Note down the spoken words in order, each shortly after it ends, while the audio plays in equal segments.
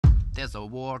there's a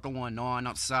war going on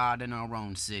outside in our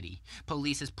own city.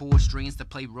 Police has pulled strings to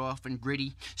play rough and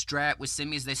gritty. Strapped with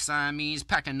simmies, they Siamese,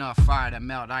 pack enough fire to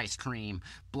melt ice cream.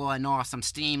 Blowing off some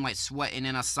steam like sweating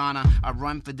in a sauna. I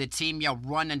run for the team, y'all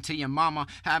run into your mama.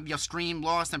 Have your scream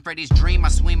lost in Freddy's dream. I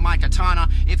swing my katana.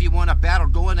 If you want a battle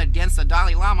going against the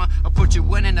Dalai Lama, I'll put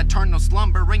you in an eternal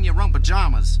slumber in your own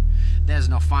pajamas. There's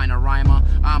no finer rhymer,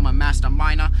 I'm a master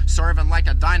miner, serving like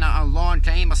a diner. Along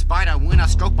came a spider. When I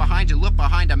stroke behind you, look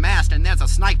behind a mask and there's a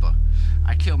sniper.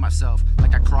 I kill myself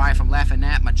like I cry from laughing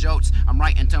at my jokes. I'm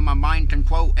writing till my mind can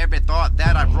quote every thought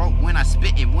that I wrote. When I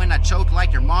spit and when I choke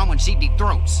like your mom when she deep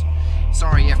throats.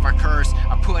 Sorry if I curse,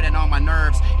 I put it on my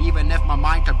nerves. Even if my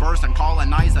mind could burst and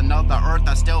colonize another earth,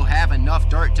 I still have enough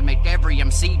dirt to make every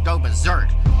MC go berserk.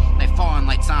 They falling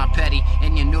like Tom Petty,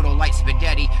 in your noodle like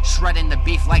spaghetti, shredding the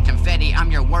beef like confetti.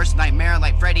 I'm your worst nightmare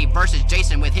like Freddy versus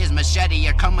Jason with his machete.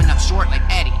 You're coming up short like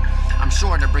Eddie. I'm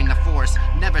sure to bring the force,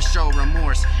 never show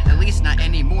remorse. At least not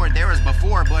anymore, there was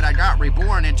before, but I got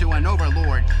reborn into an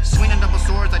overlord. Swinging double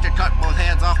swords, I could cut both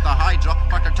heads off the Hydra.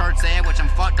 Fuck a turd sandwich, I'm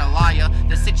fucked a liar.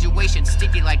 The situation's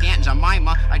sticky like Aunt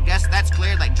Jemima. I guess that's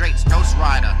clear like Drake's Ghost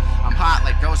Rider. I'm hot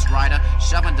like Ghost Rider,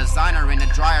 shoving designer in the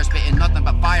dryer, spitting nothing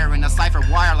but fire in a cipher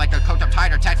wire like a coked up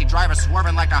tighter taxi driver,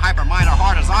 swerving like a hyperminer,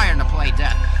 hard as iron to play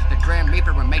death. The Grim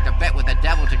Reaper would make a bet with the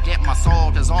devil to get my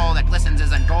soul, cause all that glistens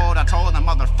isn't gold. I told the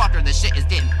motherfucker this shit is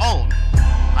getting old.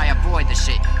 I avoid the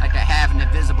shit like I have an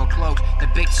invisible cloak. The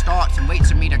big stalks and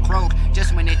waits for me to croak.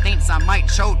 Just when it thinks I might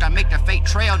choke, I make the fake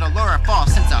trail to lure a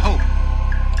false sense of hope.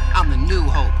 I'm the new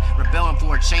hope, rebelling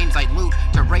for a change like loot,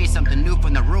 to raise something new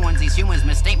from the ruins. These humans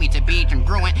mistake me to be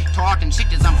congruent, talking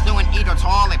shit as I'm fluent, eat or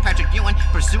tall like Patrick Ewing,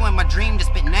 pursuing my dream to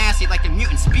spit nasty like the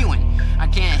mutant spewing. I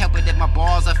can't help it if my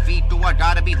balls are fecal, I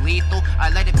gotta be lethal. I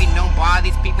let it be known by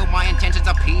these people my intentions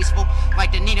are peaceful,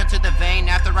 like the needle to the vein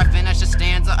after I finish a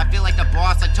stanza. I feel like the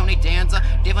boss like Tony Danza,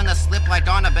 giving a slip like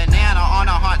on a banana, on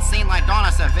a hot scene like on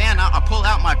a savannah. I pull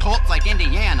out my Colts like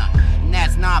Indiana. And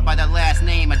that's not by the last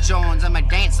name of Jones. I'm a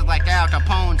gangster like Al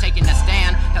Capone, taking a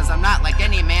stand, cause I'm not like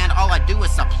any man. All I do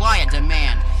is supply a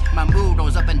demand. My mood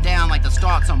goes up and down like the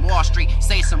stocks on Wall Street.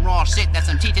 Say some raw shit that's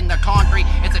some teeth in the concrete.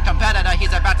 It's a competitor,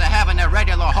 he's about to have an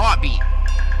irregular heartbeat.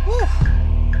 Woo.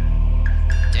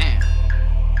 Damn.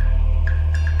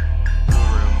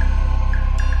 Guru.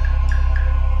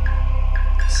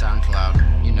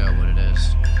 SoundCloud, you know what it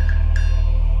is.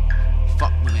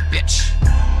 Fuck with me, bitch.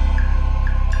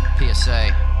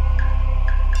 P.S.A.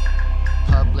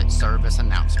 Public service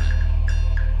announcement.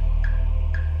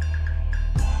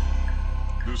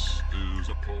 This is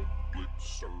a public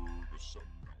service.